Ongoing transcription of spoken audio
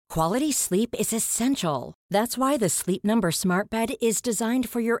Quality sleep is essential. That's why the Sleep Number Smart Bed is designed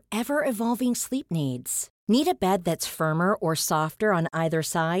for your ever-evolving sleep needs. Need a bed that's firmer or softer on either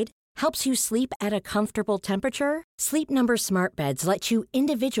side? Helps you sleep at a comfortable temperature? Sleep Number Smart Beds let you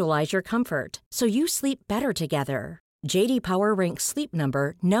individualize your comfort, so you sleep better together. J.D. Power ranks Sleep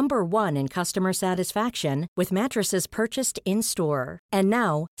Number number 1 in customer satisfaction with mattresses purchased in-store. And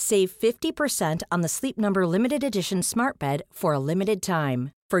now, save 50% on the Sleep Number Limited Edition Smart Bed for a limited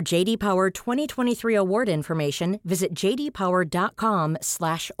time. For J.D. Power 2023 award information, visit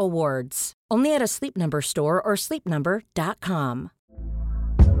jdpower.com/awards. Only at a Sleep Number store or sleepnumber.com.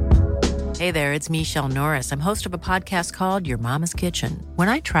 Hey there, it's Michelle Norris. I'm host of a podcast called Your Mama's Kitchen. When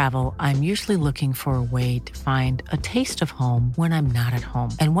I travel, I'm usually looking for a way to find a taste of home when I'm not at home.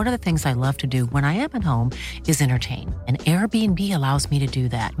 And one of the things I love to do when I am at home is entertain. And Airbnb allows me to do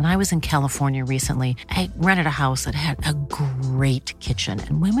that. When I was in California recently, I rented a house that had a great kitchen.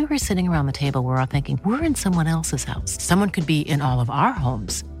 And when we were sitting around the table, we're all thinking, we're in someone else's house. Someone could be in all of our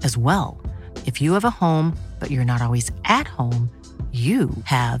homes as well. If you have a home, but you're not always at home, you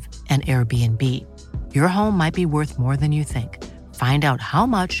have an Airbnb. Your home might be worth more than you think. Find out how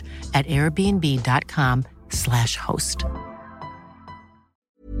much at airbnb.com/host.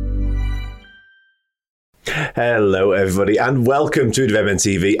 Hello, everybody, and welcome to Development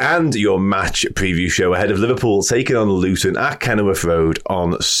TV and your match preview show ahead of Liverpool taking on Luton at Kenilworth Road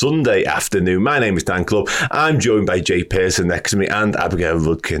on Sunday afternoon. My name is Dan Clubb. I'm joined by Jay Pearson next to me and Abigail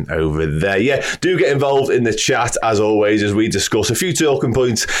Rudkin over there. Yeah, do get involved in the chat as always as we discuss a few talking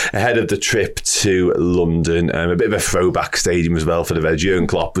points ahead of the trip to London. A bit of a throwback stadium as well for the Reds. Jurgen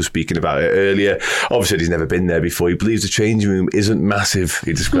Klopp was speaking about it earlier. Obviously, he's never been there before. He believes the changing room isn't massive,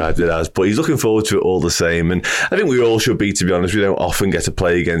 he described it as, but he's looking forward to it all the same. And I think we all should be, to be honest. We don't often get to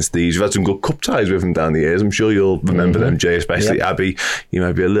play against these. We've had some good cup ties with him down the years. I'm sure you'll remember them, Jay, especially Abby. You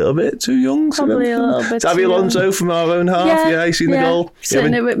might be a little bit too young. Probably a little bit. Abby Alonso from our own half. Yeah, you seen the goal?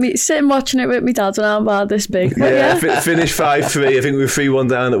 Sitting watching it with me dad when I'm about this big. Finished 5-3. I think we were 3-1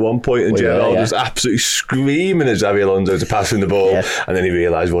 down at one point, and Gerrard was absolutely screaming at Xabi Alonso to pass him the ball, and then he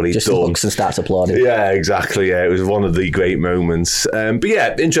realised what he'd done. Just looks and starts applauding. Yeah, exactly. Yeah, it was one of the great moments. But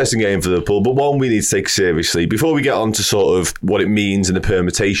yeah, interesting game for Liverpool, but one we need to take seriously. Before we get on to sort of what it means and the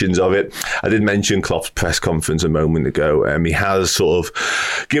permutations of it, I did mention Klopp's press conference a moment ago. He has sort of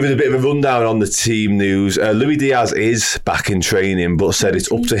given a bit of a rundown on the team news. Luis Diaz is back in training, but said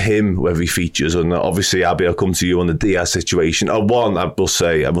it's up to him whether he features or not. Obviously, Abby, I'll come to you on the Diaz situation. I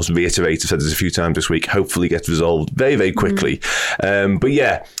must reiterate, I've said this a few times this week, hopefully gets resolved very, very quickly. But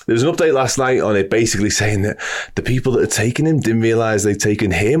yeah, there was an update last night on it basically saying that the people that had taken him didn't realise they'd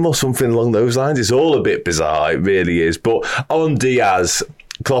taken him or something along those lines. It's all a bit bizarre. It really is. But on Diaz,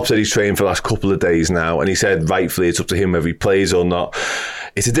 Klopp said he's trained for the last couple of days now, and he said rightfully it's up to him whether he plays or not.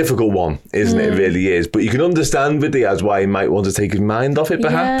 It's a difficult one, isn't it? It really is. But you can understand with Diaz why he might want to take his mind off it,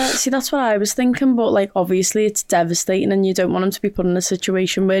 perhaps. Yeah, see, that's what I was thinking. But like, obviously, it's devastating, and you don't want him to be put in a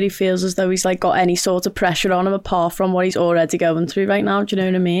situation where he feels as though he's like got any sort of pressure on him apart from what he's already going through right now. Do you know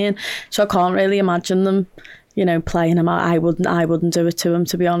what I mean? So I can't really imagine them, playing him out. I wouldn't do it to him,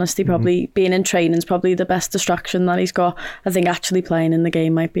 to be honest. He probably, being in training is probably the best distraction that he's got. I think actually playing in the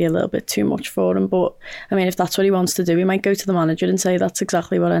game might be a little bit too much for him. But, I mean, if that's what he wants to do, he might go to the manager and say, that's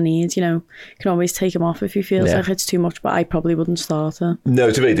exactly what I need. You can always take him off if he feels like it's too much, but I probably wouldn't start it. No,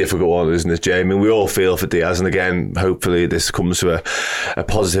 it's a very difficult one, isn't it, Jay? I mean, we all feel for Diaz, and again, hopefully this comes to a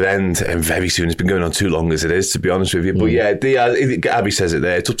positive end and very soon. It's been going on too long as it is, to be honest with you. But yeah, Diaz, Abby says it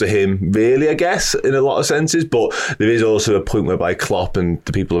there, it's up to him, really, I guess, in a lot of senses. But there is also a point whereby Klopp and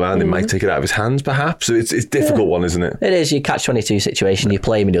the people around him might take it out of his hands, perhaps. So it's a difficult one, isn't it? It is. You catch-22 situation. You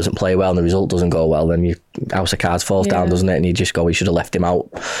play him, he doesn't play well, and the result doesn't go well, then your house of cards falls down, doesn't it? And you just go, we should have left him out.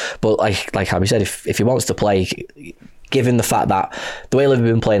 But like Abby said, if he wants to play, given the fact that the way Liverpool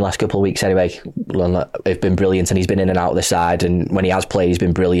have been playing the last couple of weeks anyway, have been brilliant, and he's been in and out of the side, and when he has played, he's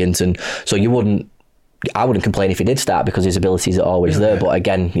been brilliant. And so I wouldn't complain if he did start because his abilities are always there. But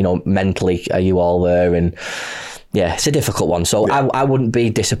again, mentally, are you all there? And yeah, it's a difficult one. So I wouldn't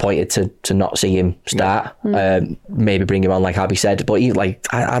be disappointed to not see him start. Maybe bring him on, like Abby said. But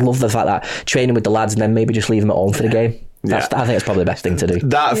I love the fact that training with the lads and then maybe just leave him at home for the game. I think that's probably the best thing to do.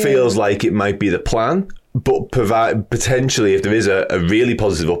 That feels like it might be the plan. But potentially, if there is a really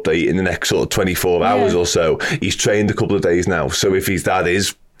positive update in the next sort of 24 hours or so, he's trained a couple of days now. So if his dad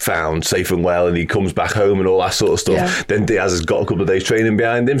is found safe and well and he comes back home and all that sort of stuff, then Diaz has got a couple of days training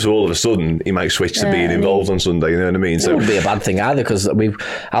behind him, so all of a sudden he might switch to being involved on Sunday, you know what I mean? So it wouldn't be a bad thing either, because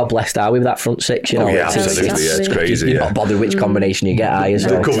how blessed are we with that front six, you know? Absolutely, it's crazy. You're not bothered which combination you get, are you?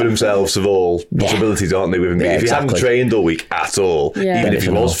 They've covered themselves of all possibilities, aren't they, with him? If he hadn't trained all week at all, even if he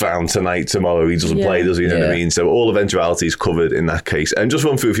was found tonight, tomorrow he doesn't play, does he? You know what I mean? So all eventualities covered in that case. And just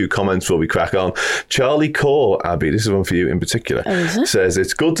run through a few comments before we crack on. Charlie Core, Abby, this is one for you in particular, says,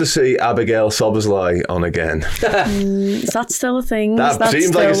 it's good to see Abigail Sobersley on again. Is that still a thing? That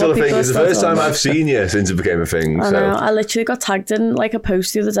seems like it's still a thing. It's the first time I've seen you since it became a thing. I know. I literally got tagged in like a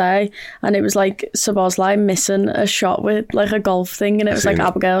post the other day, and it was like Sobersley missing a shot with like a golf thing, and it was like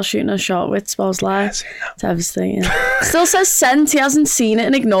Abigail shooting a shot with Sobersley. Devastating. Still says sent. He hasn't seen it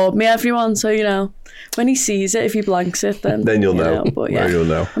and ignored me, everyone. So, you know, when he sees it, if he blanks it, then you'll know. But then you'll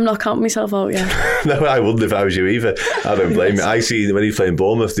know. I'm not counting myself out yet. No, I wouldn't if I was you either. I don't blame you. I seen when he played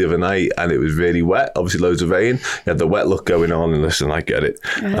Bournemouth the other night and it was really wet, obviously loads of rain. He had the wet look going on, and listen, I get it.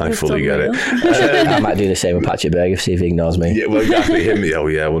 I fully get it. I might do the same with Patrick Berg if see if he ignores me. Yeah, well, exactly. Him,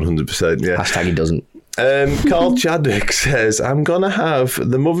 100%. Yeah. Hashtag he doesn't. Carl Chadwick says, I'm going to have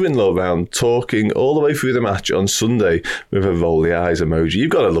the mother-in-law round talking all the way through the match on Sunday with a roll the eyes emoji.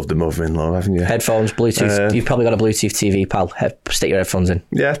 You've got to love the mother-in-law, haven't you? Headphones, Bluetooth. You've probably got a Bluetooth TV, pal. Stick your headphones in.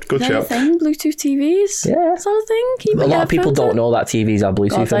 Yeah, good shout. Thing, Bluetooth TVs? Yeah. Is that a thing? A lot of people don't know that TVs have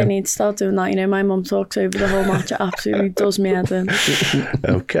Bluetooth. God, I need to start doing that. You know, my mum talks over the whole match. It absolutely does me head in.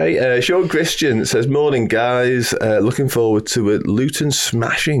 Okay. Sean Christian says, morning, guys. Looking forward to a Luton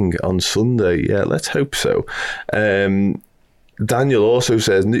smashing on Sunday. Yeah, let's hope so. Daniel also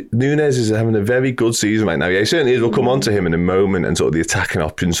says Nunes is having a very good season right now. Yeah, he certainly is. We'll come on to him in a moment and sort of the attacking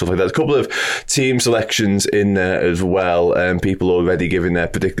options, stuff like that. A couple of team selections in there as well. People already giving their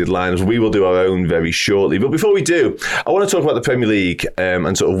predicted lineups. We will do our own very shortly. But before we do, I want to talk about the Premier League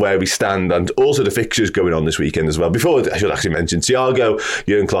and sort of where we stand, and also the fixtures going on this weekend as well. Before, I should actually mention Thiago.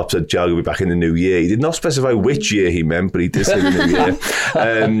 Jurgen Klopp said Thiago will be back in the new year. He did not specify which year he meant, but he did say the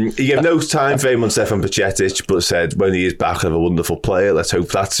new year. He gave no time frame on Stefan Bajcetic, but said when he is back, have a wonderful player. Let's hope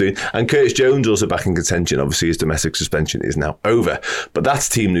that soon. And Curtis Jones also back in contention. Obviously, his domestic suspension is now over. But that's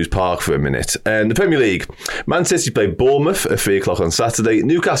Team News Park for a minute. The Premier League. Man City play Bournemouth at 3 o'clock on Saturday.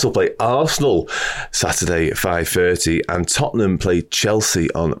 Newcastle play Arsenal Saturday at 5:30. And Tottenham play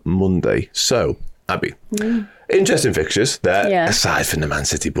Chelsea on Monday. So, Abby. Interesting fixtures there, aside from the Man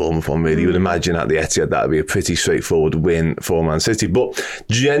City Bournemouth one, really. You would imagine at the Etihad that would be a pretty straightforward win for Man City. But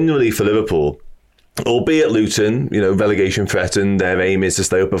generally for Liverpool, albeit Luton, relegation threatened, their aim is to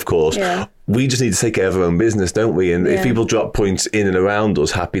stay up, of course. We just need to take care of our own business, don't we? And if people drop points in and around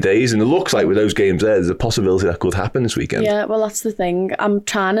us, happy days. And it looks like with those games there's a possibility that could happen this weekend. Yeah, well, that's the thing. I'm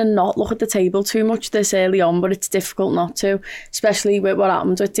trying to not look at the table too much this early on, but it's difficult not to, especially with what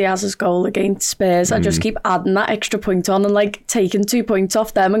happened with Diaz's goal against Spurs. I just keep adding that extra point on and taking 2 points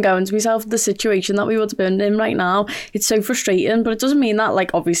off them and going to myself, the situation that we would have been in right now. It's so frustrating, but it doesn't mean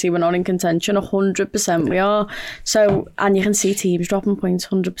that, obviously we're not in contention. 100% we are. So, and you can see teams dropping points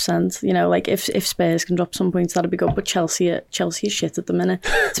 100%. If Spurs can drop some points, that'd be good. But Chelsea is shit at the minute.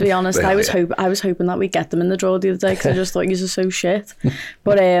 To be honest, I was hoping that we'd get them in the draw the other day because I just thought you were so shit.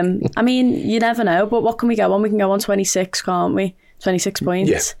 But I mean, you never know. But what can we go on? We can go on 26, can't we? 26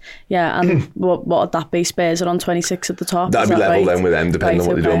 points. Yeah, and what would that be? Spurs are on 26 at the top. That'd be level then with them, depending on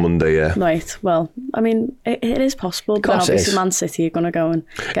what they do on Monday, Right, well, I mean, it is possible, but obviously Man City are going to go and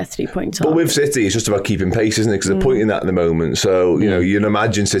get 3 points But with City, it's just about keeping pace, isn't it? Because they're pointing that at the moment. So, you'd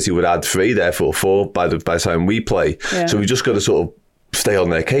imagine City would add 3, therefore 4 by the time we play. Yeah. So we've just got to sort of stay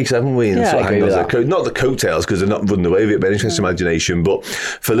on their case, haven't we? And sort of hang on not the coattails, because they're not running away with it, but interesting imagination. But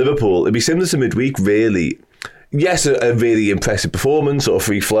for Liverpool, it'd be similar to midweek, really. Yes, a really impressive performance, sort of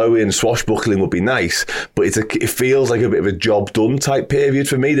free-flowing, swashbuckling would be nice, but it feels like a bit of a job-done type period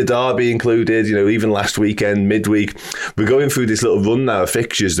for me, the derby included, even last weekend, midweek. We're going through this little run now of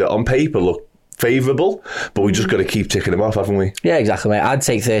fixtures that on paper look favourable, but we just got to keep ticking them off, haven't we? Yeah, exactly, mate. I'd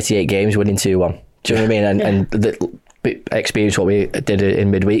take 38 games winning 2-1. Do you know what I mean? And experience what we did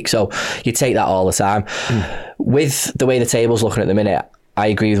in midweek, so you take that all the time. With the way the table's looking at the minute, I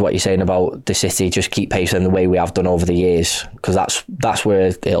agree with what you're saying about the City. Just keep pace in the way we have done over the years, because that's where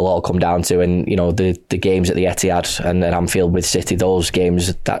it'll all come down to. And the games at the Etihad and at Anfield with City, those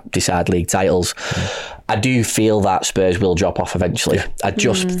games that decide league titles. I do feel that Spurs will drop off eventually. I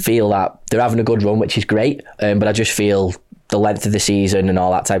just feel that they're having a good run, which is great, but I just feel the length of the season and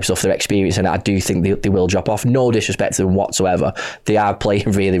all that type of stuff they're experiencing, I do think they will drop off. No disrespect to them whatsoever. They are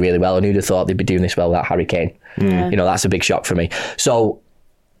playing really, really well, and who'd have thought they'd be doing this well without Harry Kane? That's a big shock for me. So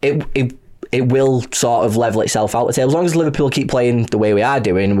it will sort of level itself out. As long as Liverpool keep playing the way we are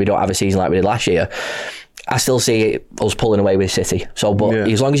doing, we don't have a season like we did last year, I still see us pulling away with City. So, but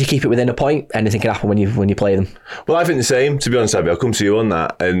as long as you keep it within a point, anything can happen when you play them. Well, I think the same. To be honest, Abby, I'll come to you on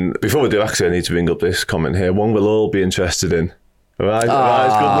that. And before we do, actually, I need to bring up this comment here. One we'll all be interested in. Right, good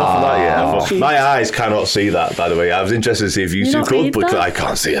enough for that, yeah. My eyes cannot see that, by the way. I was interested to see if you two could, but I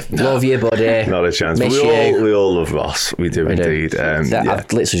can't see it. No. Love you, buddy. Not a chance. Miss We all love Ross. We do indeed. I've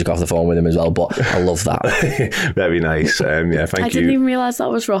literally just got off the phone with him as well, but I love that. Very nice. Thank you. I didn't even realise that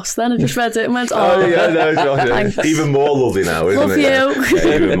was Ross then. I just read it and went, it's Ross. Even more lovely now, isn't love it? You.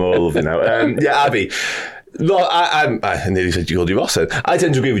 Yeah, even more lovely now. Abby. No, I nearly said you called you Ross then. I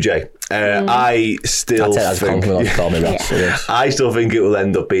tend to agree with Jay. I still think I still think it will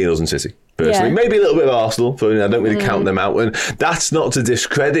end up being us and City. Personally, maybe a little bit of Arsenal. I don't really count them out, and that's not to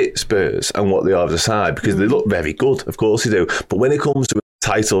discredit Spurs and what they are as a side, because they look very good. Of course they do, but when it comes to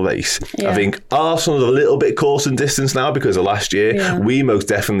title race, I think Arsenal are a little bit course and distance now because of last year. We most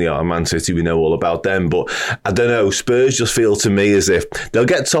definitely are. Man City, we know all about them, but I don't know, Spurs just feel to me as if they'll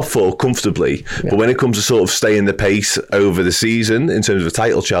get top four comfortably, but when it comes to sort of staying the pace over the season in terms of a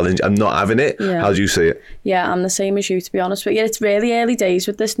title challenge, I'm not having it. How do you see it? I'm the same as you, to be honest, but it's really early days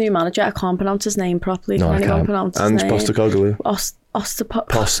with this new manager. I can't pronounce his name properly. No, Can anyone pronounce his name? Postecoglou.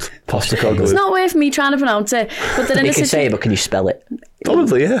 Postecoglou. It's not worth me trying to pronounce it, but then you can say it, but can you spell it?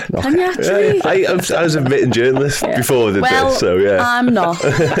 Probably, yeah. Can you actually? I was a written journalist before I did this, so I'm not.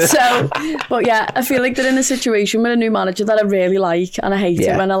 So, but I feel like they're in a situation with a new manager that I really like, and I hate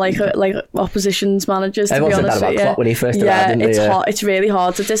it when I like opposition's managers, to Everyone be honest said that about Klopp when he first arrived, didn't hard. It's really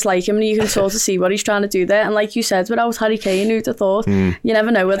hard to dislike him, and you can sort of see what he's trying to do there. And like you said, without Harry Kane, who'd have thought? You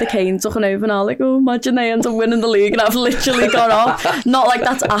never know whether Kane's looking over and are like, oh, imagine they end up winning the league, and I've literally gone off. Not like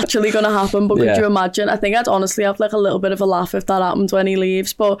that's actually going to happen, but could you imagine? I think I'd honestly have like a little bit of a laugh if that happened when he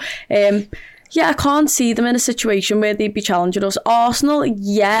leaves, but I can't see them in a situation where they'd be challenging us. Arsenal,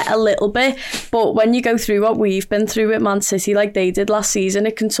 a little bit, but when you go through what we've been through with Man City like they did last season,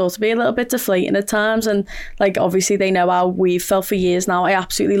 it can sort of be a little bit deflating at times, and like obviously they know how we've felt for years now. I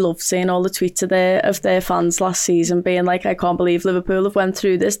absolutely loved seeing all the tweets of their fans last season being like, I can't believe Liverpool have went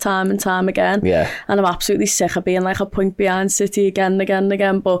through this time and time again, and I'm absolutely sick of being like a point behind City again and again and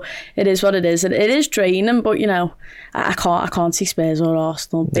again, but it is what it is, and it is draining, but I can't see Spurs or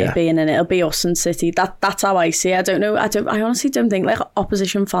Arsenal being in it. It'll be us and City. That's how I see it. I honestly don't think like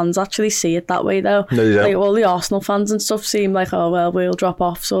opposition fans actually see it that way though. No, they don't. Like all the Arsenal fans and stuff seem like, oh well, we'll drop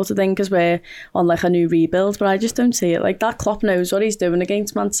off sort of thing because we're on like a new rebuild, but I just don't see it like that. Klopp knows what he's doing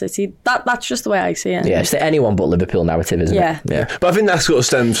against Man City. That's just the way I see it. It's the anyone but Liverpool narrative, isn't it? But I think that sort of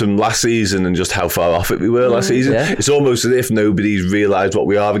stems from last season and just how far off it we were last season. It's almost as if nobody's realised what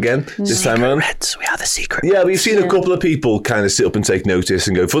we are again this time around. Reds. We are the secret. Yeah, we've seen a couple of people kind of sit up and take notice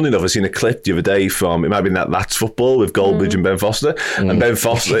and go, funnily enough, I've seen a clip the other day from, it might have been That's Football with Goldbridge and Ben Foster. And Ben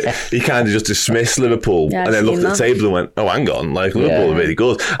Foster, he kind of just dismissed Liverpool and then looked at the table and went, oh, hang on, like Liverpool are really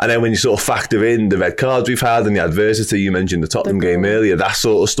good. And then when you sort of factor in the red cards we've had and the adversity, you mentioned the Tottenham game earlier, that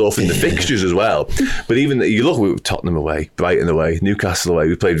sort of stuff in the fixtures as well. But even, you look at Tottenham away, Brighton away, Newcastle away,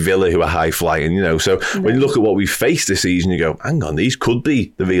 we played Villa who are high flying, so when you look at what we faced this season, you go, hang on, these could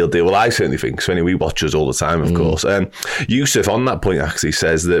be the real deal. Well, I certainly think so. Anyway, we watch us all the time, of course. Yusuf on that point actually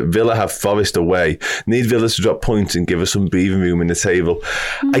says that Villa have Forest away, need Villa to drop points and give us some breathing room in the table.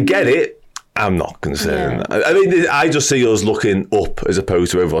 I get it. I'm not concerned. I mean, I just see us looking up as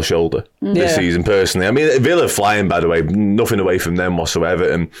opposed to over our shoulder this season, personally. I mean, Villa flying, by the way, nothing away from them whatsoever.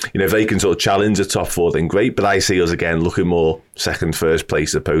 And, if they can sort of challenge the top four, then great. But I see us, again, looking more second, first place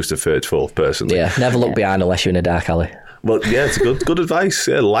as opposed to third, fourth, personally. Yeah, never look behind unless you're in a dark alley. Well, it's good advice.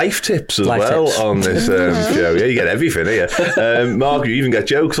 Life tips as well on this show. Yeah, you get everything here. Mark, you even get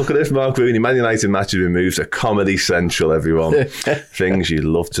jokes. Look at this. Mark Rooney, Man United matches been moved to Comedy Central, everyone. Things you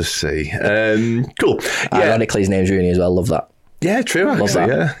love to see. Cool. Ironically, his name's Rooney as well. Love that. Yeah, true, actually.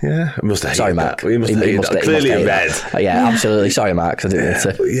 Yeah. Sorry, Mark. He must have clearly a red. Yeah, absolutely. Sorry, Mark. I didn't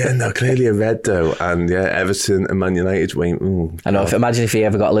mean to. Clearly a red, though. And Everton and Man United went, I know. Imagine if you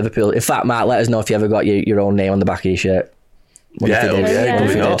ever got a Liverpool. In fact, Mark, let us know if you ever got your own name on the back of your shirt.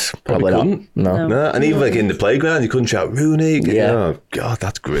 Probably not. Probably not. No. And even like in the playground, you couldn't shout Rooney. Oh God,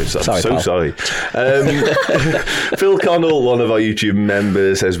 that's grim. I'm sorry. Phil Connell, one of our YouTube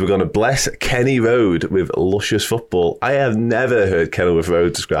members, says we're going to bless Kenny Road with luscious football. I have never heard Kenilworth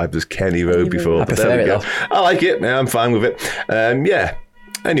Road described as Kenny Road before. I prefer it though. I like it. Yeah, I'm fine with it.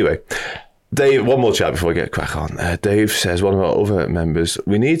 Anyway. Dave, one more chat before we get crack on. Dave says, one of our other members,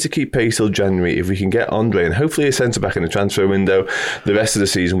 we need to keep pace till January. If we can get Andre and hopefully a centre-back in the transfer window, the rest of the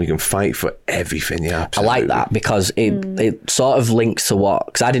season we can fight for everything. Yeah, absolutely. I like that because it sort of links to what...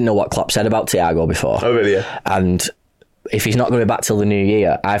 Because I didn't know what Klopp said about Thiago before. Oh, really? Yeah. And if he's not going to be back till the new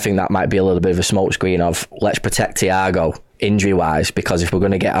year, I think that might be a little bit of a smokescreen of let's protect Thiago injury-wise, because if we're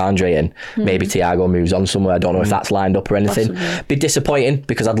going to get Andre in, maybe Thiago moves on somewhere. I don't know if that's lined up or anything. Possibly. Be disappointing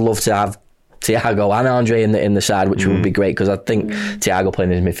because I'd love to have Thiago and Andre in the side, which would be great because I think Thiago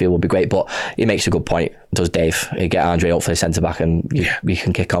playing in his midfield would be great. But he makes a good point, does Dave? You get Andre up for the centre back and you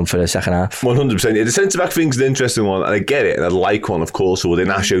can kick on for the second half. 100%. Yeah, the centre back thing's an interesting one, and I get it, and I'd like one, of course. So the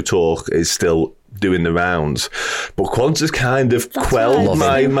Nacho talk is still doing the rounds, but Quanta's kind of quelled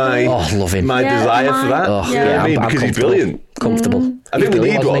my desire for that. Oh, you know what I mean? Because he's brilliant. Comfortable. I think we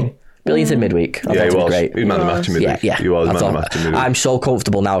need one. Brilliant in midweek. Yeah, he was. Great. He was man of the match in midweek. Yeah. He was man of the match in midweek. I'm so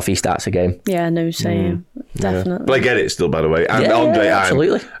comfortable now if he starts a game. Yeah, no, same. Definitely. Yeah. But I get it still, by the way. And Andre,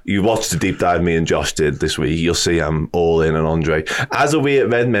 absolutely. You watched the deep dive me and Josh did this week. You'll see I'm all in on Andre. As are we at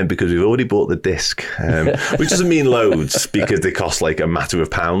Redmen, because we've already bought the disc, which doesn't mean loads because they cost like a matter of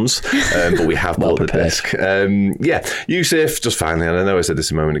pounds, but we have bought the disc. Yusuf, just finally, and I know I said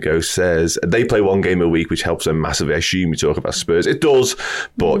this a moment ago, says they play one game a week, which helps them massively. I assume you talk about Spurs. It does,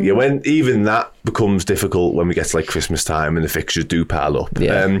 but when even that becomes difficult when we get to like Christmas time and the fixtures do pile up.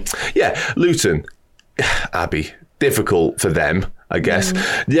 Luton, Abby, difficult for them, I guess.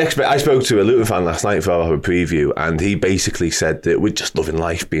 I spoke to a Luton fan last night for our preview, and he basically said that we're just loving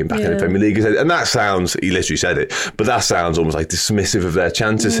life being back in the Premier League. And that sounds, he literally said it, but that sounds almost like dismissive of their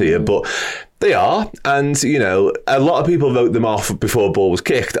chances here. But they are, and you know, a lot of people wrote them off before a ball was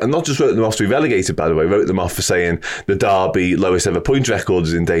kicked, and not just wrote them off to be relegated, by the way, wrote them off for saying the Derby lowest ever point record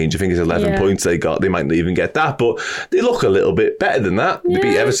is in danger. I think it's 11 points they got. They might not even get that, but they look a little bit better than that. They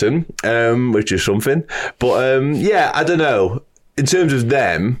beat Everton, which is something. But I don't know. In terms of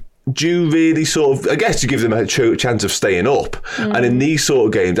them, do you really sort of, I guess you give them a chance of staying up. And in these sort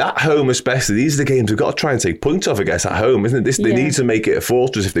of games, at home especially, these are the games we've got to try and take points off, I guess, at home, isn't it? They need to make it a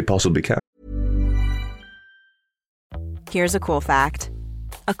fortress if they possibly can. Here's a cool fact.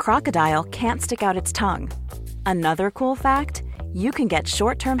 A crocodile can't stick out its tongue. Another cool fact, you can get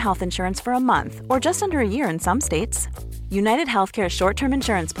short-term health insurance for a month or just under a year in some states. United Healthcare short-term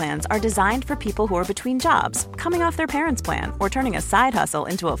insurance plans are designed for people who are between jobs, coming off their parents' plan, or turning a side hustle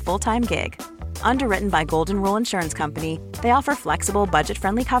into a full-time gig. Underwritten by Golden Rule Insurance Company, they offer flexible,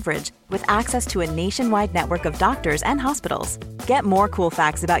 budget-friendly coverage with access to a nationwide network of doctors and hospitals. Get more cool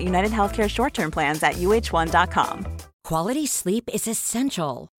facts about United Healthcare short-term plans at uh1.com. Quality sleep is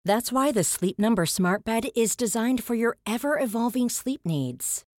essential. That's why the Sleep Number Smart Bed is designed for your ever-evolving sleep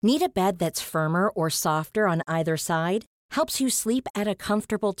needs. Need a bed that's firmer or softer on either side? Helps you sleep at a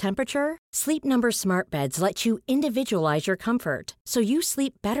comfortable temperature? Sleep Number Smart Beds let you individualize your comfort, so you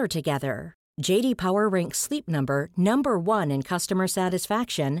sleep better together. J.D. Power ranks Sleep Number number 1 in customer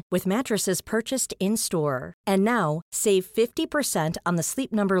satisfaction with mattresses purchased in-store. And now, save 50% on the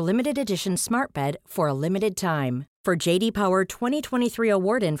Sleep Number Limited Edition Smart Bed for a limited time. For J.D. Power 2023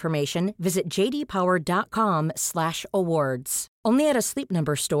 award information, visit jdpower.com/awards. Only at a Sleep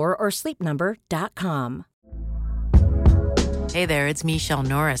Number store or sleepnumber.com. Hey there, it's Michelle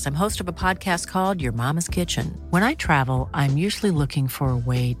Norris. I'm host of a podcast called Your Mama's Kitchen. When I travel, I'm usually looking for a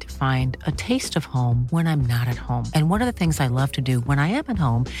way to find a taste of home when I'm not at home. And one of the things I love to do when I am at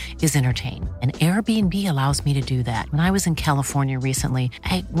home is entertain. And Airbnb allows me to do that. When I was in California recently,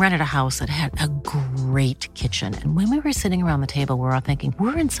 I rented a house that had a great kitchen. And when we were sitting around the table, we were all thinking,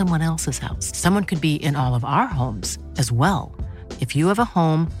 we're in someone else's house. Someone could be in all of our homes as well. If you have a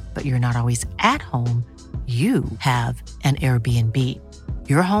home, but you're not always at home, you have an Airbnb.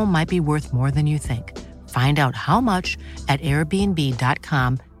 Your home might be worth more than you think. Find out how much at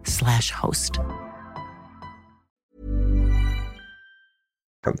airbnb.com/host.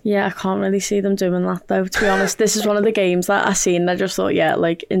 Yeah, I can't really see them doing that though, to be honest. This is one of the games that I seen and I just thought,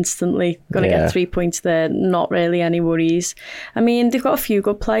 instantly gonna get 3 points there, not really any worries. I mean, they've got a few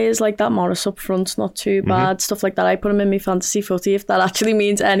good players, like that Morris up front's not too bad, stuff like that. I put him in my fantasy footy, if that actually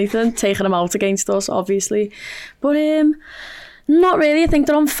means anything, taking him out against us, obviously. But not really. I think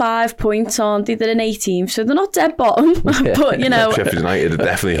they're on 5 points, aren't they? They're in 18th, so they're not dead bottom. But, you know... Sheffield United are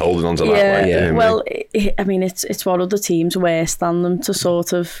definitely holding on to that. Well, I mean, it's what other teams worse than them to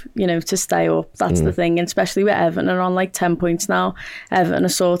sort of, to stay up. That's the thing. And especially with Everton are on like 10 points now. Everton are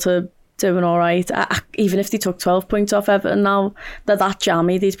sort of doing all right. Even if they took 12 points off Everton now, they're that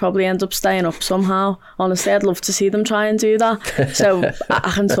jammy, they'd probably end up staying up somehow. Honestly, I'd love to see them try and do that. So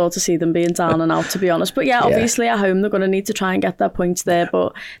I can sort of see them being down and out, to be honest. But yeah, obviously at home they're going to need to try and get their points there,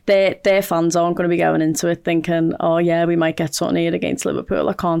 but their fans aren't going to be going into it thinking, oh yeah, we might get something here against Liverpool.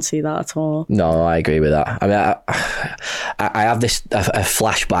 I can't see that at all. No, I agree with that. I mean, I have this a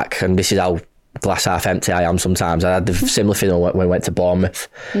flashback, and this is how glass half empty I am sometimes. I had the similar feeling when we went to Bournemouth.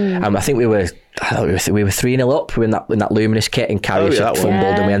 I think we were 3-0 up in that luminous kit, and Karius had fumbled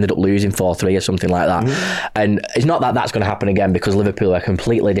and we ended up losing 4-3 or something like that. And it's not that that's going to happen again, because Liverpool are a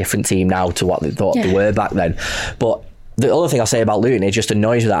completely different team now to what they thought they were back then. But the other thing I'll say about Luton, it just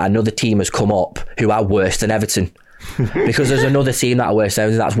annoys me that another team has come up who are worse than Everton. Because there's another team that are worse than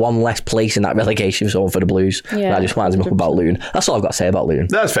Everton. That's one less place in that relegation zone for the Blues. That just winds me up about Luton. That's all I've got to say about Luton.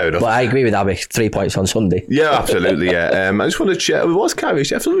 That's fair enough. But I agree with Abby. 3 points on Sunday. Yeah, absolutely. Yeah. I just want to check. Was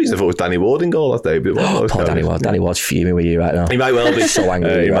Karius? For some reason I thought it was Danny Ward in goal that day. But Poor Danny Ward. Danny Ward's fuming with you right now. He might well be. So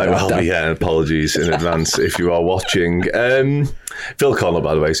angry. He might well be. Yeah. Apologies in advance if you are watching. Phil Connell,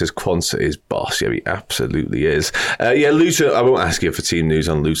 by the way, says Quansah is boss. Yeah, he absolutely is. Luton. I won't ask you for team news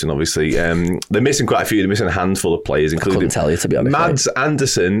on Luton. Obviously, they're missing quite a few. They're missing a handful of players, including. I couldn't tell you, to be honest. Mads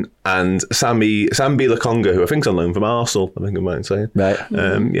Anderson and Sambi Lakonga, who I think's on loan from Arsenal. I think I might say. Right.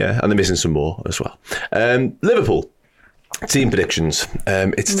 And they're missing some more as well. Liverpool. Team predictions.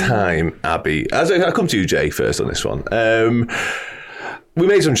 It's time, Abby. I'll come to you, Jay, first on this one. We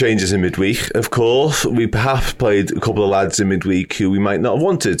made some changes in midweek, of course. We perhaps played a couple of lads in midweek who we might not have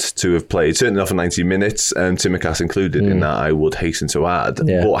wanted to have played, certainly not for 90 minutes, and Tsimikas included in that, I would hasten to add.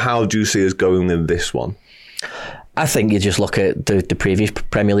 Yeah. But how do you see us going in this one? I think you just look at the previous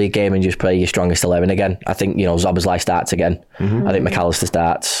Premier League game and just play your strongest 11 again. I think, Szoboszlai starts again. I think McAllister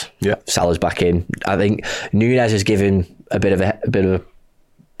starts. Yeah. Salah's back in. I think Núñez has given a bit of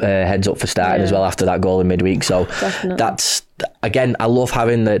a heads up for starting as well after that goal in midweek. So that's, again, I love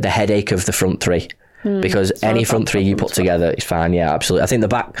having the headache of the front three. Because any front three you put together is fine. Yeah, absolutely. I think the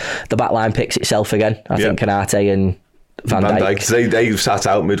back line picks itself again. I think Kanate and Van Dijk. They sat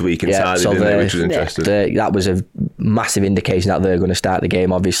out midweek entirely, didn't they, which was interesting. That was a massive indication that they're going to start the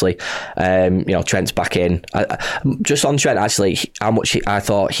game, obviously. Trent's back in. Just on Trent, actually, how much I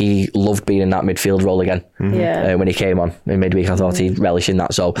thought he loved being in that midfield role again. When he came on in midweek, I thought he'd relish in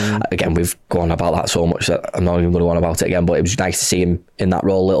that. So, again, we've gone about that so much that I'm not even going to go on about it again, but it was nice to see him in that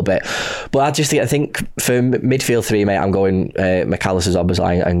role a little bit. But I think for midfield three, mate, I'm going McAllister,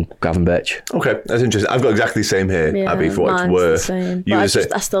 Szoboszlai and Gravenberch. Okay, that's interesting. I've got exactly the same here, Abby, for what it's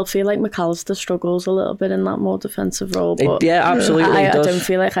worth. I still feel like McAllister struggles a little bit in that more defensive role. But absolutely. I don't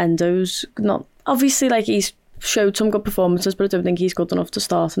feel like Endo's not. Obviously, like, he's showed some good performances, but I don't think he's good enough to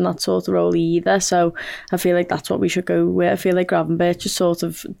start in that sort of role either. So I feel like that's what we should go with. I feel like Gravenberch sort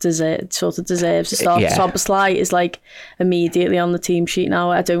of deserves to start. Szoboszlai is like immediately on the team sheet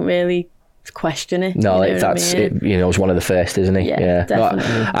now. I don't really question it. No, that's it. He's one of the first, isn't he? Yeah,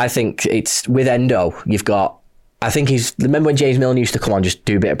 definitely. I think it's with Endo. You've got. I think remember when James Milner used to come on, just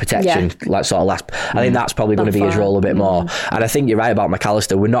do a bit of protection, like sort of last. I think that's probably going to be his role a bit more. And I think you're right about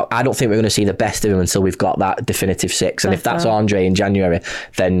McAllister. I don't think we're going to see the best of him until we've got that definitive six. And if that's Andre in January,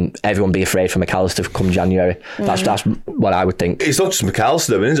 then everyone be afraid for McAllister come January. That's what I would think. It's not just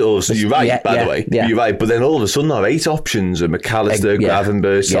McAllister, is it? You're right, by the way. Yeah. You're right. But then all of a sudden, our 8 options are McAllister,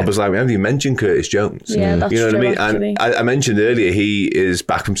 Gravenberch, Szoboszlai. We haven't even mentioned Curtis Jones. Yeah, that's true, what I mean? Actually. And I mentioned earlier, he is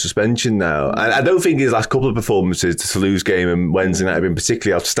back from suspension now. And I don't think his last couple of performances, the Toulouse game and Wednesday night, have been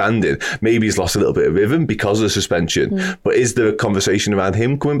particularly outstanding. Maybe he's lost a little bit of rhythm because of the suspension. But is there a conversation around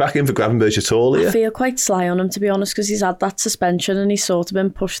him coming back in for Gravenberch at all here? I feel quite sly on him, to be honest, because he's had that suspension and he's sort of been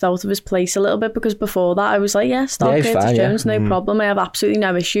pushed out of his place a little bit, because before that I was like, start Curtis Jones, no problem. I have absolutely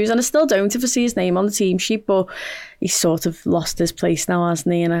no issues, and I still don't if I see his name on the team sheet, but he's sort of lost his place now,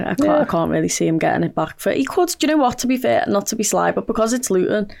 hasn't he? And I can't really see him getting it back. He could, do you know what, to be fair, not to be sly, but because it's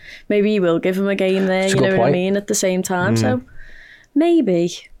Luton, maybe he will give him a game there, you know what I mean, at the same time. So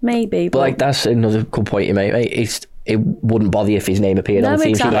maybe. But that's another good point you make, mate. It wouldn't bother you if his name appeared on the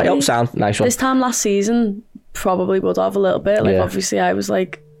team sheet. Like, sound, nice one. This time last season, probably would have a little bit. Obviously I was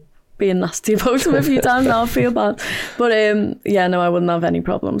like being nasty about him a few times. Now I feel bad, but I wouldn't have any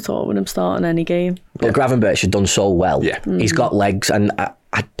problem at all with him starting any game. But Gravenberch has done so well. He's got legs, and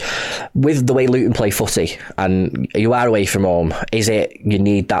with the way Luton play footy, and you are away from home, is it you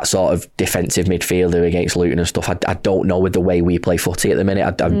need that sort of defensive midfielder against Luton and stuff? I don't know with the way we play footy at the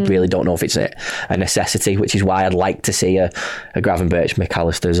minute. I really don't know if it's a necessity, which is why I'd like to see a Gravenberch,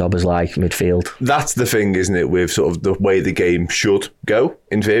 McAllister, Szoboszlai midfield. That's the thing, isn't it, with sort of the way the game should go.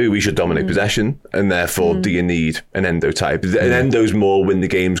 In theory, we should dominate possession, and therefore do you need an Endo type? An Endo's more when the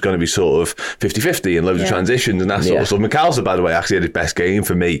game's going to be sort of 50-50 and loads of transitions and that sort of stuff. McAllister, by the way, actually had his best game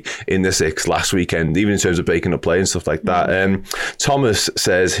for me in the six last weekend, even in terms of breaking up play and stuff like that. Thomas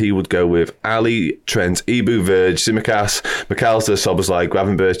says he would go with Ali, Trent, Ibu, Verge, Tsimikas, McAllister, Szoboszlai,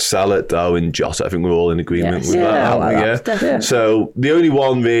 Gravenberch, Salah, Darwin, Jota. I think we're all in agreement with that, aren't we? Yeah. So the only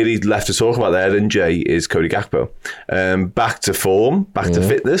one really left to talk about there then, Jay, is Cody Gakpo. Back to form, back to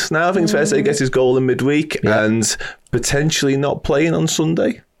fitness now. I think it's fair to say he gets his goal in midweek and potentially not playing on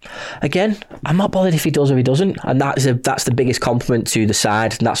Sunday. Again, I'm not bothered if he does or he doesn't, and that's the biggest compliment to the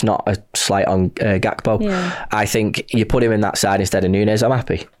side, and that's not a slight on Gakpo. I think you put him in that side instead of Nunes, I'm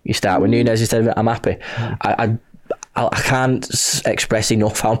happy. You start with Nunes instead of it, I'm happy. I can't express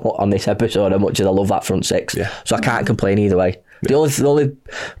enough on this episode how much I love that front six, so I can't complain either way. The only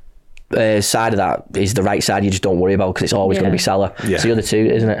side of that is the right side you just don't worry about, because it's always going to be Salah. It's the other two,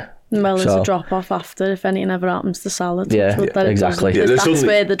 isn't it? Well, there's a drop-off after if anything ever happens to Salah. Exactly. That's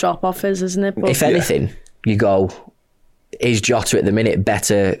where the drop-off is, isn't it? But if anything, you go, is Jota at the minute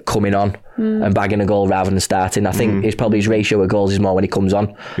better coming on and bagging a goal rather than starting? I think it's probably his ratio of goals is more when he comes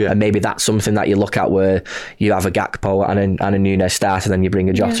on, and maybe that's something that you look at where you have a Gakpo and a Nunes start and then you bring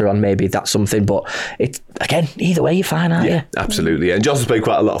a Jota on. Maybe that's something, but it's again, either way you're fine, aren't you? Absolutely. And Jota's played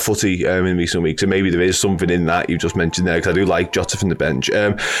quite a lot of footy in recent weeks, so maybe there is something in that you just mentioned there, because I do like Jota from the bench.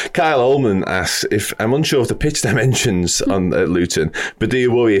 Kyle Ullman asks, if I'm unsure of the pitch dimensions on Luton, but do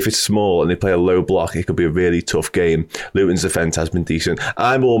you worry if it's small and they play a low block, it could be a really tough game? Luton's defence has been decent.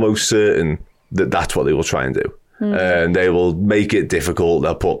 I'm almost certain that that's what they will try and do. And they will make it difficult.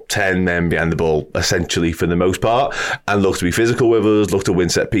 They'll put 10 men behind the ball, essentially, for the most part, and look to be physical with us, look to win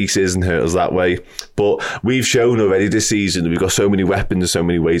set pieces and hurt us that way. But we've shown already this season that we've got so many weapons, so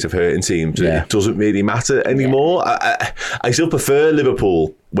many ways of hurting teams, that it doesn't really matter anymore. I still prefer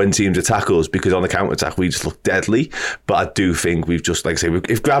Liverpool when teams attack us, because on the counter-attack we just look deadly. But I do think we've just, like I say,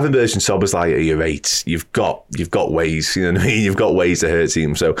 if Gravenberch and Szoboszlai are your eights, you've got ways, you know what I mean? You've got ways to hurt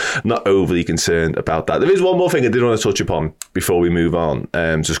teams, so I'm not overly concerned about that. There is one more thing I did want to touch upon before we move on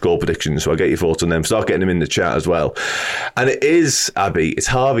to score predictions, so I'll get your thoughts on them. Start getting them in the chat as well. And it is, Abby, it's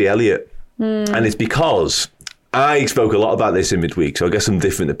Harvey Elliott. And it's because I spoke a lot about this in midweek, so I get some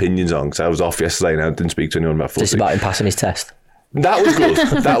different opinions on, because I was off yesterday and I didn't speak to anyone about footy. Just about him passing his test. That was good.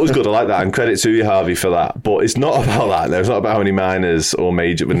 That was good. I like that. And credit to you, Harvey, for that. But it's not about that. No, it's not about how many minors or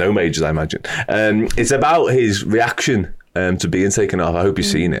major, with no majors, I imagine. It's about his reaction to being taken off. I hope you've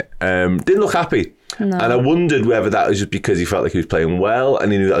seen it. Didn't look happy. No. And I wondered whether that was just because he felt like he was playing well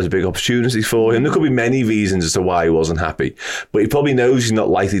and he knew that was a big opportunity for him. There could be many reasons as to why he wasn't happy, but he probably knows he's not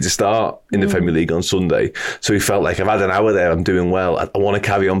likely to start in the Premier League on Sunday. So he felt like, I've had an hour there, I'm doing well, I want to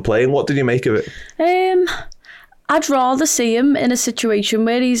carry on playing. What did you make of it? I'd rather see him in a situation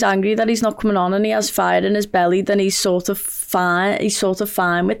where he's angry that he's not coming on and he has fire in his belly than he's sort of fine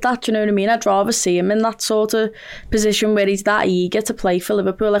with that, do you know what I mean? I'd rather see him in that sort of position where he's that eager to play for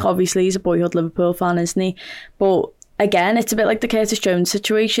Liverpool. Like, obviously he's a boyhood Liverpool fan, isn't he? But again, it's a bit like the Curtis Jones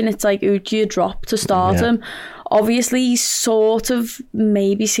situation. It's like, who do you drop to start him? Obviously, he's sort of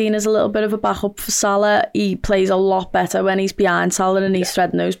maybe seen as a little bit of a backup for Salah. He plays a lot better when he's behind Salah and he's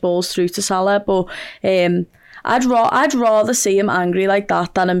threading those balls through to Salah. But I'd rather see him angry like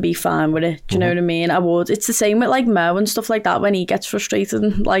that than him be fine with it. Do you know what I mean? I would. It's the same with like Mo and stuff like that, when he gets frustrated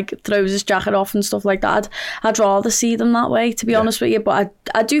and like throws his jacket off and stuff like that. I'd rather see them that way, to be honest with you. But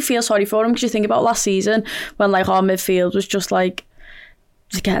I do feel sorry for him, because you think about last season when like our midfield was just like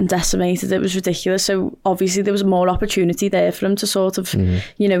getting decimated. It was ridiculous. So obviously there was more opportunity there for him to sort of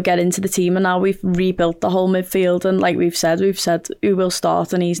get into the team, and now we've rebuilt the whole midfield, and like we've said who will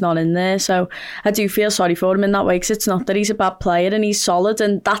start and he's not in there. So I do feel sorry for him in that way, because it's not that he's a bad player and he's solid,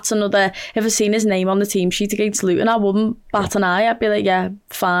 and that's another, if I seen his name on the team sheet against Luton, I wouldn't bat an eye. I'd be like, yeah,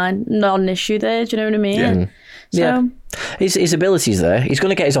 fine, not an issue there, do you know what I mean? So his ability's there. He's going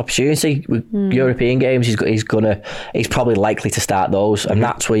to get his opportunity with European games. He's probably likely to start those, and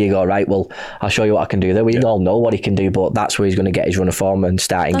that's where you go, right, well, I'll show you what I can do there. We all know what he can do, but that's where he's going to get his run of form, and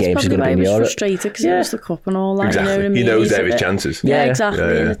starting games he's going to be in Europe. That's probably why he was frustrated, because it was the cup and all that. Exactly. You know what I mean? He knows there his chances. Yeah,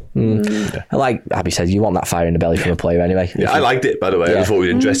 exactly. Like Abby said, you want that fire in the belly from a player anyway. I liked it, by the way. I thought it was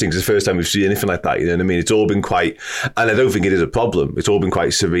interesting, because it's the first time we've seen anything like that. You know what I mean? It's all been quite, and I don't think it is a problem, it's all been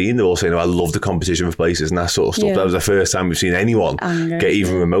quite serene. They're all saying, I love the competition for places and that sort of stuff. That was the first first time we've seen anyone get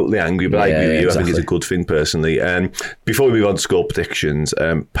even remotely angry, but I agree with you. Exactly. I think it's a good thing personally. Before we move on to score predictions,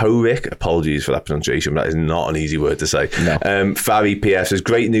 Porik, apologies for that pronunciation, but that is not an easy word to say. No. Farry PF says,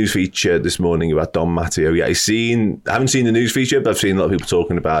 great news feature this morning about Don Matteo. Yeah, I haven't seen the news feature, but I've seen a lot of people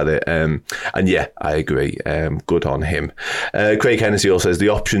talking about it. And yeah, I agree. Good on him. Craig Hennessy also says, the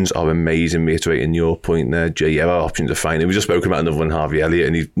options are amazing, reiterating your point there, Jay. Yeah, our options are fine. And we just spoken about another one, Harvey Elliott,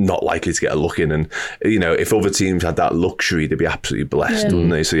 and he's not likely to get a look in. And, if other teams had that luxury, they'd be absolutely blessed,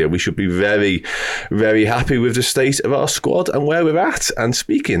 wouldn't they? So yeah, we should be very, very happy with the state of our squad and where we're at. And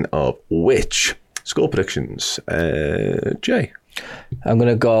speaking of which, score predictions. Jay? I'm going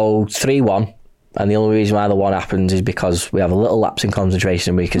to go 3-1. And the only reason why the one happens is because we have a little lapse in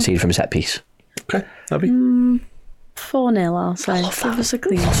concentration and we concede from a set piece. Okay, Abby? 4-0, I'll say. Give us a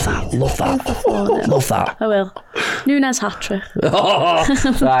clean sheet. Love that. Love that. I will. Nunes hat-trick.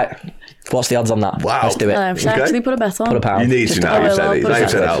 Right. What's the odds on that? Wow. Let's do it. Should I actually put a bet on? Put a pound. You need to now. You've said it. Now you've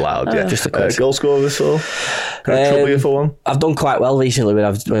said it out loud. Yeah. Just a quick. Goal scorers or trouble you for one? I've done quite well recently when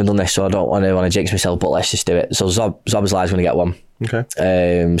I've done this, so I don't want to jinx myself, but let's just do it. So Zoboslai's going to get one.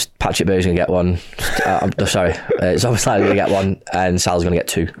 Okay. Patrick Berg's going to get one. Zoboslai's going to get one, and Sal's going to get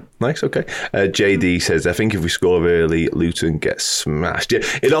 2. Nice, okay. JD says, I think if we score early, Luton gets smashed. Yeah,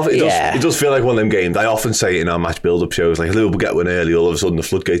 it does feel like one of them games. I often say it in our match build-up shows, like Liverpool get one early, all of a sudden the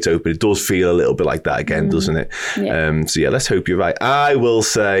floodgates open. It does feel a little bit like that again, doesn't it? Yeah. So yeah, let's hope you're right. I will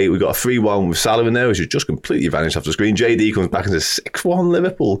say we got a 3-1 with Salah in there, which has just completely vanished off the screen. JD comes back and says 6-1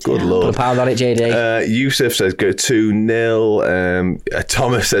 Liverpool. Good Lord. Put a pound on it, JD. Yusuf says go 2-0.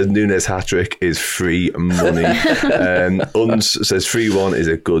 Thomas says Nunes hat-trick is free money. Uns says 3-1 is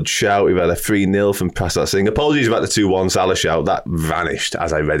a good shout. We've had a 3-0 from Prasad Singh. Apologies about the 2-1 Salah shout. That vanished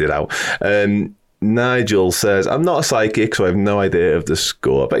as I read it out. Nigel says, I'm not a psychic, so I have no idea of the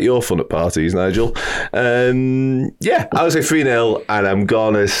score. I bet you're fun at parties, Nigel. Yeah, I would say 3-0, and I'm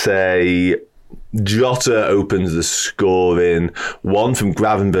going to say Jota opens the scoring. One from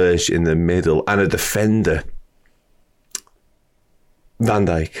Gravenberch in the middle, and a defender. Van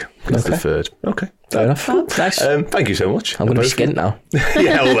Dijk gets the third. Okay. Fair enough. Nice. Thank you so much. I'm going to be skint now.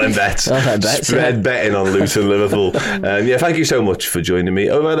 Yeah, all them bets. Spread betting on Luton, Liverpool. Yeah, thank you so much for joining me.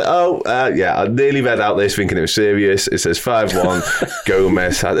 I nearly read out this thinking it was serious. It says 5-1,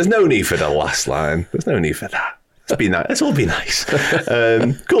 Gomez. There's no need for the last line. There's no need for that. Let's all be nice.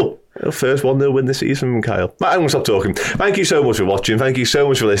 Cool. First 1-0 win this season from Kyle. I'm going to stop talking. Thank you so much for watching. Thank you so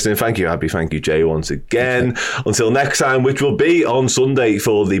much for listening. Thank you, Abby. Thank you, Jay, once again. Until next time, which will be on Sunday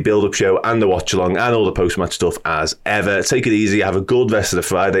for the build-up show and the watch-along and all the post-match stuff as ever. Take it easy. Have a good rest of the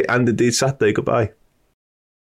Friday and indeed Saturday. Goodbye.